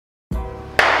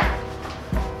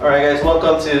Alright guys,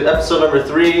 welcome to episode number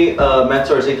 3 of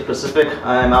Mentors Asia Pacific.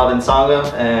 I'm Alvin Sanga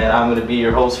and I'm going to be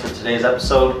your host for today's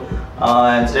episode.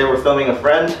 And today we're filming a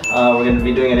friend. We're going to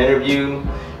be doing an interview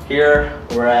here.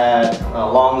 We're at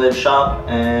Long Live shop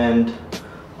and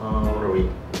what are we?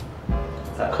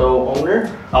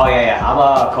 Co-owner? Oh yeah. I'm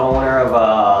a co-owner of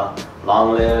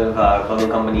Long Live clothing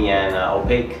company and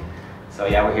Opake. So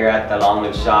yeah, we're here at the Long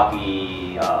Live shop.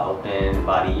 We opened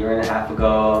about a year and a half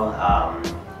ago.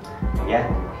 Yeah,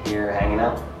 we're here hanging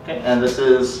out. Okay, and this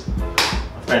is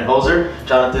my friend Hoser,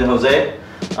 Jonathan Jose.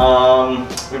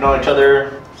 We've known each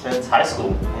other since high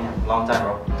school. Man, long time,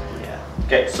 bro. Yeah.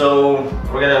 Okay, so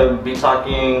we're gonna be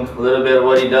talking a little bit of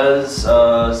what he does,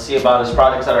 see about his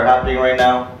projects that are happening right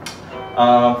now.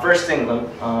 First thing,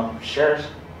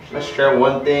 let's share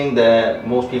one thing that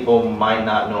most people might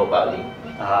not know about you.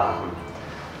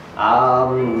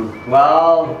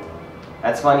 Well,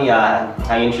 that's funny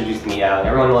how you introduced me.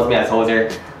 Everyone knows me as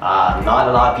Hoser. Not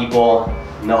a lot of people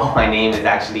know my name is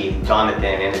actually Jonathan,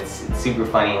 and it's super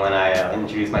funny when I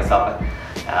introduce myself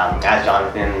as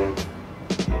Jonathan.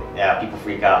 Yeah, people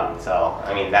freak out. So,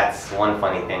 I mean, that's one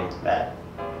funny thing that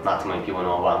not too many people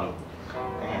know about me.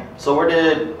 So where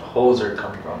did Hoser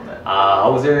come from then?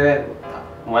 Hoser,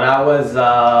 when I was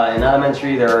in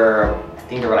elementary, I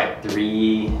think there were like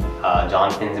 3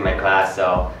 Jonathans in my class,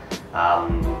 so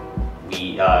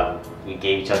we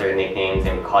gave each other nicknames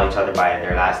and we called each other by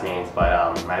their last names, but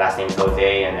my last name is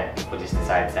Jose, and then people just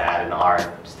decided to add an R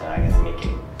just to, I guess, make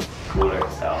it cooler,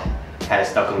 so it kind of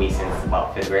stuck with me since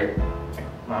about 5th grade.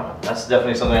 Wow, that's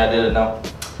definitely something I didn't know.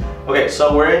 Okay,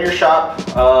 so we're in your shop.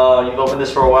 You've opened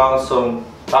this for a while, so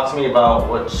talk to me about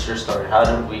what's your story. How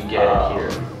did we get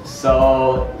here?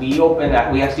 So we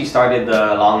actually started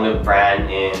the Long Live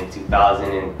brand in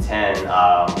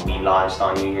 2010. We launched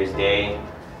on New Year's Day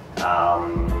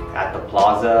at the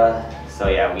Plaza. So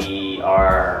yeah, we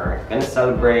are gonna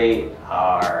celebrate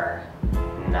our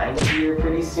 9th year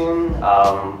pretty soon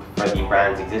for the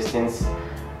brand's existence.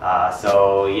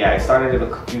 So yeah, I started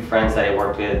with a few friends that I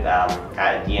worked with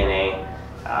at DNA.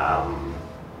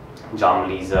 John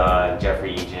Meliza,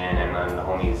 Jeffrey Egan, and then the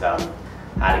homies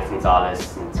Alex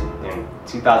Gonzalez. In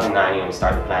 2009, when we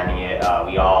started planning it,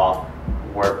 we all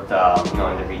worked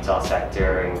in the retail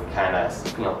sector and kind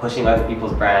of pushing other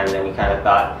people's brands, and we kind of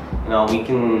thought we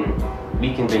can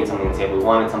bring something to the table. We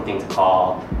wanted something to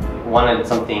call, to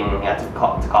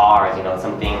call ours,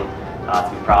 something to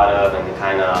be proud of, and to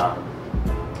kind of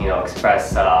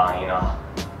express how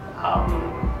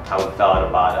we felt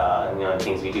about the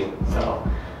things we do. So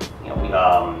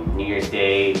New Year's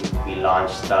Day we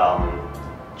launched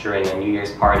during a New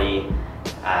Year's party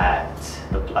at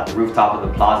the rooftop of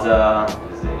the Plaza. It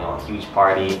was a huge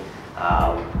party.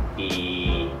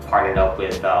 We partnered up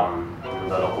with the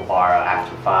local bar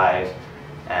After 5,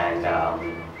 and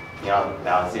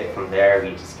that was it. From there,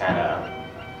 we just kind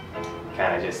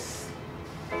of just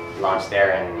launched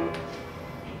there, and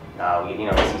we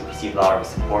received a lot of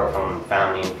support from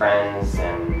family and friends,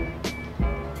 and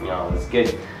it was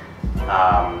good.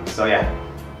 So yeah,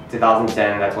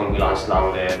 2010, that's when we launched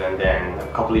Long Live, and then a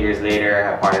couple of years later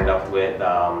I partnered up with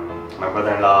my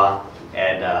brother-in-law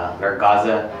Ed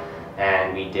Gaza,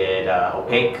 and we did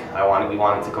Opake. We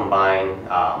wanted to combine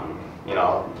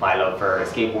my love for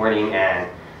skateboarding and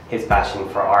his passion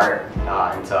for art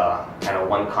into kind of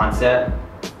one concept,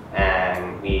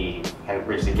 and we kind of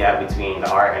bridged the gap between the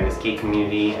art and the skate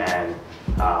community, and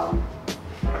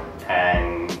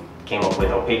came up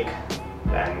with Opake,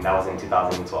 and that was in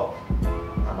 2012.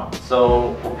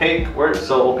 So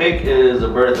Opake is a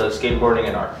birth of skateboarding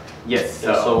and art. Yes.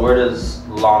 So where does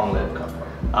Long Live come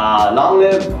from? Long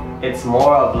Live, it's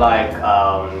more of like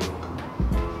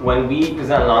when we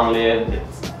present Long Live,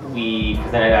 we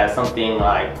present it as something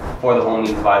like for the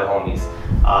homies, by the homies.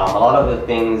 A lot of the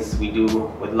things we do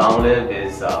with Long Live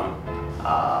is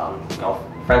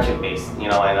friendship based,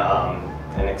 and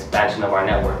an expansion of our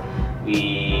network.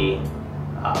 We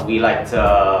like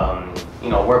to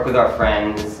work with our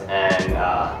friends and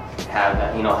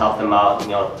help them out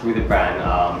through the brand.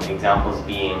 Examples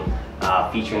being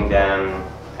featuring them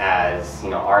as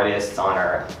artists on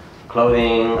our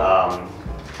clothing.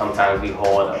 Sometimes we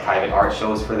hold private art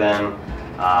shows for them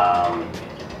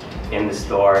in the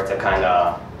store to kind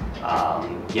of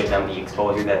give them the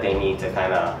exposure that they need to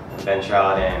kind of venture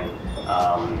out and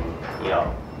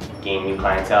gain new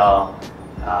clientele.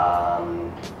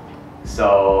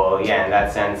 So yeah, in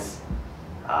that sense,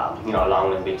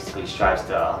 Long Live basically strives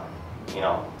to,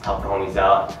 help the homies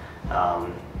out,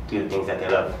 do the things that they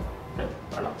love.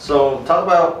 So talk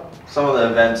about some of the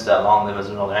events that Long Live has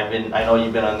been holding. I know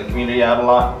you've been on the community out a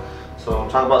lot. So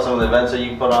talk about some of the events that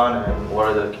you put on and what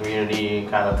are the community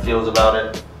kind of feels about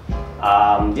it.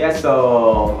 Yeah,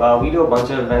 so we do a bunch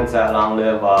of events at Long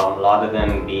Live, a lot of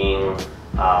them being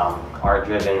art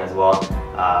driven as well.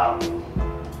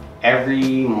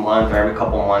 Every month or every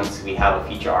couple months we have a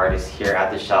feature artist here at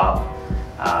the shop.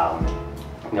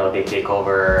 You know, they take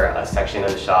over a section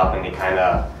of the shop and they kind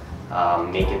of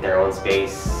make it their own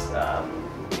space.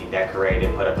 They decorate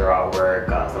it, put up their artwork.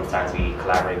 Sometimes we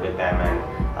collaborate with them and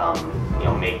you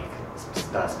know, make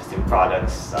specific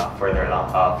products for their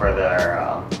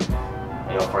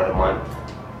you know, for the month.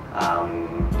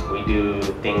 We do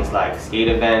things like skate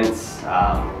events.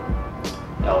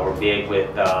 You know, we're big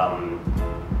with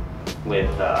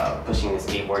pushing the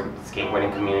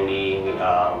skateboarding community.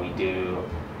 We do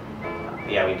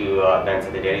events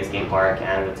at the Daily Skate Park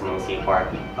and the Tanum Skate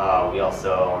Park. We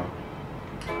also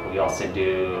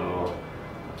do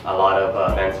a lot of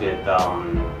events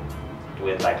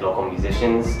with like local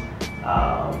musicians.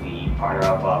 We partner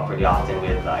up pretty often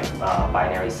with like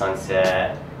Binary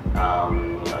Sunset. You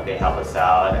know, they help us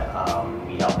out.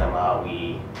 We help them out.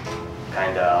 We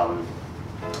kind of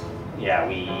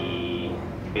we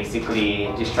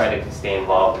basically just try to stay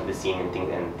involved with the scene and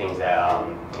things that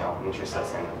you know, interest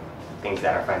us and things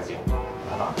that our friends do.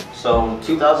 So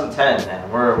 2010,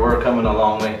 man, we're coming a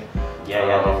long way. Yeah,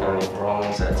 definitely. We're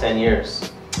almost at 10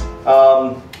 years.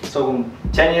 So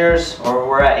 10 years, or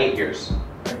we're at 8 years,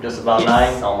 right? Just about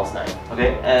 9? Almost 9.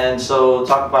 Okay, and so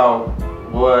talk about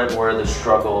what were the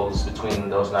struggles between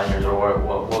those 9 years, or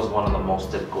what was one of the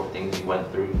most difficult things you went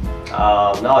through?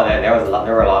 No, there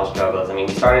were a lot of struggles. I mean,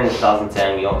 we started in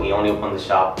 2010. We only opened the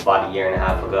shop about a year and a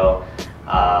half ago.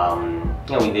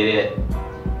 You know,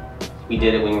 we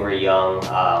did it when we were young.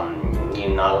 You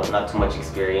know, not too much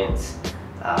experience.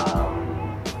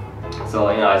 So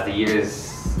you know, as the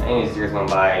years went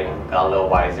by, got a little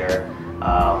wiser.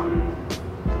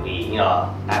 You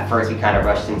know, at first we kind of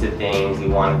rushed into things. We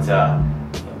wanted to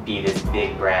be this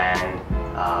big brand,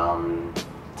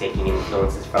 taking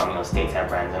influences from, you know, Stateside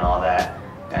brands and all that.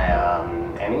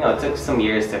 And you know, it took some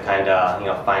years to kind of, you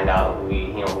know, find out who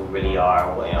we really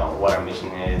are, you know, what our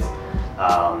mission is.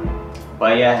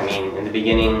 But yeah, I mean, in the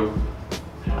beginning,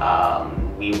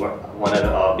 we were one of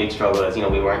the big struggles. You know,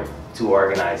 we weren't too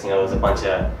organized. You know, it was a bunch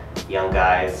of young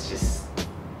guys just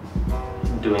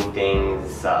doing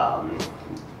things,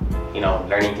 you know,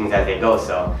 learning things as they go.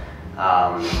 So,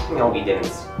 you know, we didn't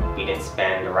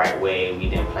spend the right way. We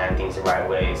didn't plan things the right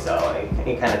way. So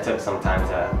it kind of took some time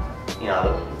to, you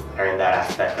know, learn that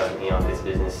aspect of, you know, this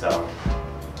business. So,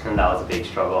 and that was a big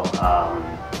struggle.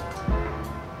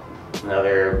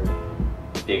 Another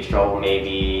big struggle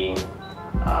maybe,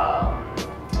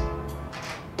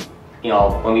 you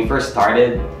know, when we first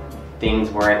started,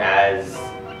 things weren't as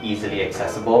easily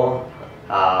accessible, you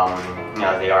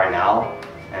know, as they are now.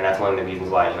 And that's one of the reasons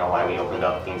why, you know, why we opened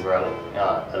up. Things were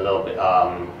a little bit,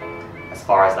 as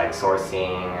far as like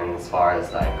sourcing and as far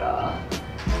as like,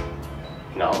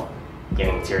 you know,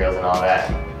 getting materials and all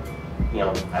that. You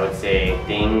know, I would say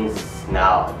things, you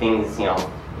know,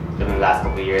 within the last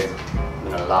couple of years, have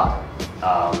been a lot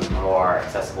more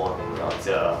accessible, you know,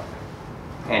 to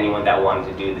anyone that wanted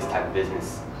to do this type of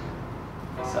business.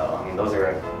 So, I mean, those are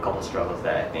a couple of struggles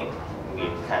that I think we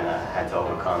kind of had to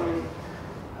overcome. And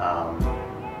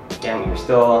yeah, I mean, we're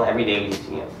still, every day,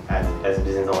 you know, as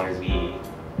business owners, we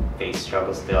face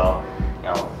struggles still. You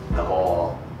know, the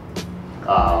whole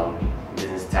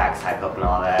business tax hike-up and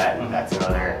all that, and that's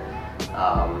another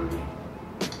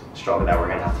struggle that we're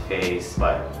gonna have to face.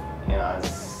 But you know,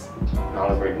 as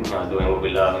long as we're, you know, doing what we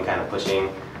love and kind of pushing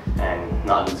and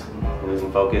not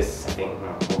losing focus, I think, you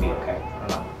know, we'll be okay.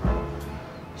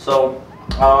 So,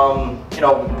 you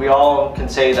know, we all can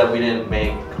say that we didn't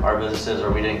make our businesses,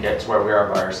 or we didn't get to where we are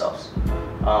by ourselves.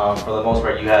 For the most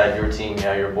part, you had your team, you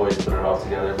had your boys put it all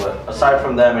together. But aside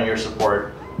from them and your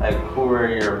support, like, who were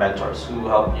your mentors? Who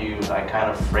helped you, like,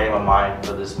 kind of frame a mind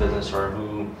for this business, or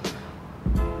who,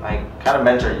 like, kind of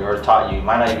mentored you or taught you?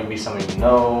 Might not even be someone you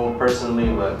know personally,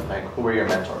 but like, who were your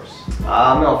mentors?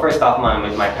 No, first off,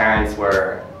 my parents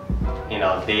were, you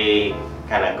know, they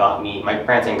kind of got me. My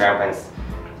parents and grandparents,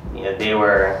 you know, they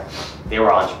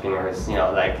were entrepreneurs. You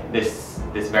know, like this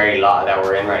very lot that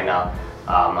we're in right now.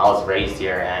 I was raised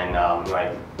here, and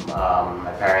my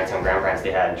parents and grandparents,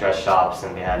 they had dress shops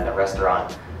and they had a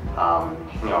restaurant,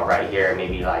 you know, right here,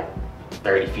 maybe like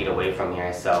 30 feet away from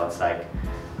here. So it's like,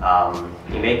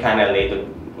 they kind of laid the,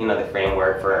 you know, the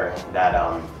framework for that,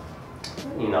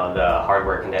 you know, the hard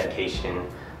work and dedication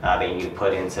that you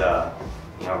put into,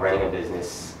 you know, running a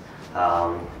business.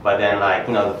 But then, like,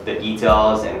 you know, the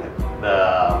details and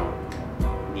the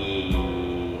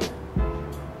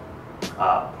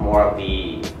more of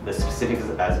the specifics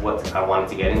as what I wanted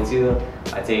to get into,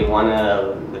 I'd say one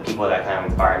of the people that kind of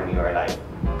inspired me or like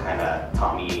kind of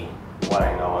taught me what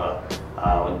I know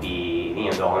would be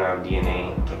the owner of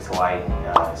DNA Kicks Hawaii,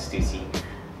 Stussy,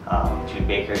 Jude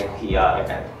Baker. He I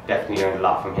definitely learned a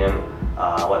lot from him,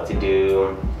 what to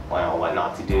do, what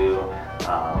not to do,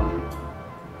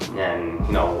 and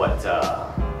what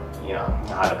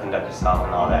how to conduct yourself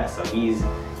and all that. So he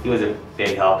was a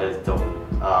big help as to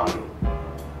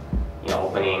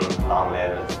opening Long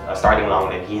Live, starting Long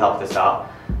Live. He helped us out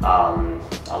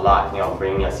a lot,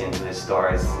 bringing us into the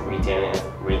stores,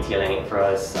 retailing it for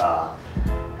us,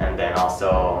 and then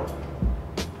also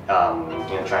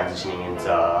transitioning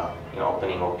into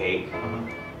opening Opake.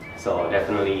 So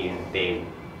definitely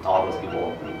all those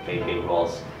people played big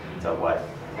roles to what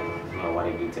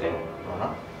I do today.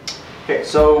 Okay,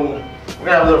 so we're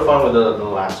gonna have a little fun with the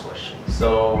last question.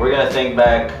 So we're gonna think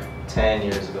back 10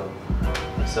 years ago.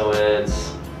 So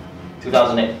it's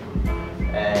 2008,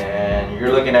 and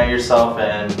you're looking at yourself,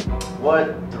 and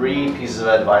what 3 pieces of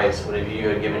advice would you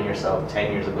have given yourself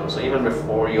 10 years ago? So even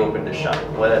before you opened the shop,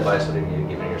 what advice would you have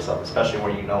given yourself, especially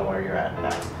where you know where you're at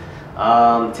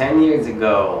now? 10 years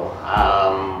ago,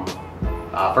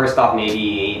 first off,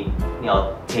 maybe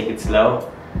take it slow.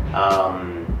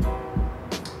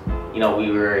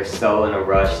 We were so in a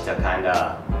rush to kind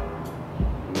of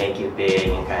make it big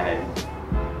and kind of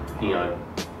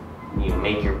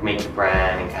make your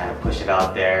brand and kind of push it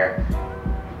out there,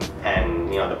 and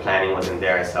the planning wasn't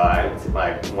there. So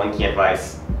one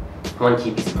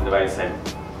key piece of advice I'd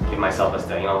give myself is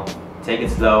to take it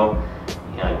slow,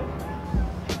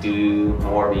 do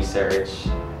more research,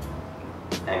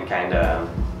 and kind of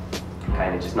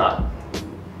just not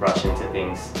rush into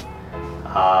things.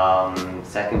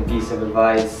 Second piece of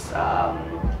advice,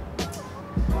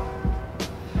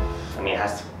 it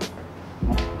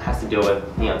has to do with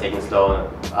taking it slow.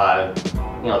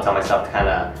 Tell myself to kind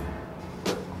of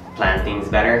plan things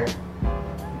better,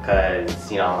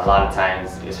 because a lot of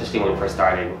times, especially when we first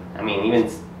started, even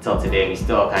till today, we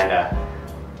still kind of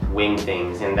wing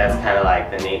things, and that's kind of like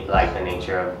the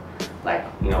nature of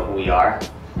who we are.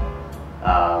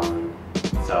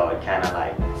 So I kind of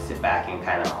sit back and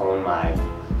kind of hone my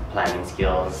planning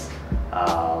skills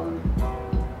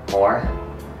more.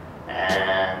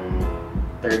 And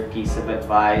third piece of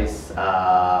advice,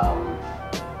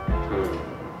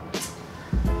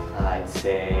 I'd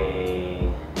say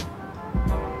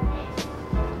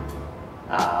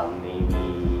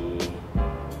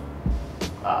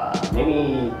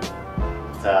maybe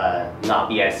to not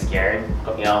be as scared.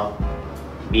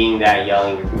 Being that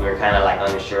young, we were kind of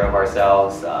unsure of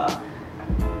ourselves. I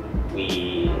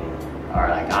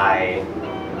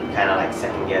kind of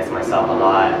second guess myself a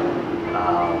lot,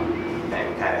 and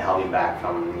kind of held me back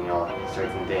from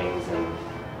certain things. And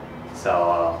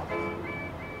so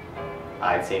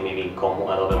I'd say maybe go a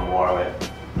little bit more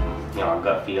with our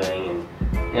gut feeling,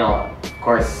 and of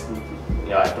course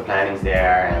if the planning's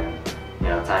there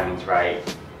and timing's right,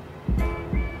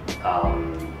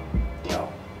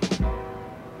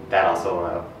 that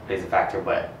also plays a factor,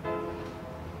 but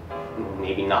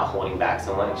maybe not holding back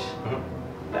so much.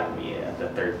 That would be the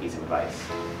third piece of advice.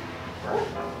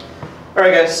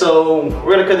 Alright guys, so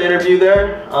we're going to cut the interview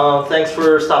there. Thanks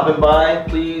for stopping by.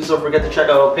 Please don't forget to check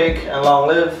out Opake and Long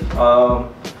Live.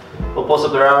 We'll post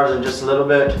up their hours in just a little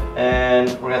bit, and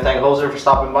we're going to thank Hoser for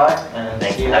stopping by, and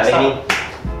thanks see you for next having time.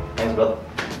 Thanks, brother.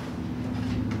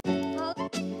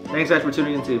 Thanks guys for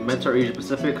tuning into Mentor Asia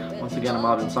Pacific. Once again, I'm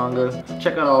Alvin Sanga.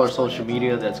 Check out all our social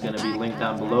media, that's going to be linked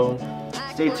down below.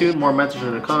 Stay tuned, more mentors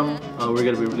are to come. We're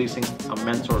going to be releasing a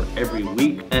mentor every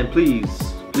week. And please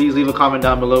leave a comment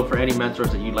down below for any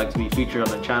mentors that you'd like to be featured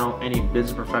on the channel, any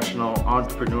business professional,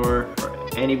 entrepreneur, or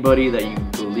anybody that you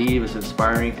believe is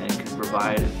inspiring and can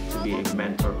provide to be a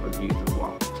mentor for the youth of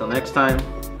Guam. Till next time,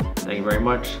 thank you very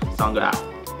much. Sanga out.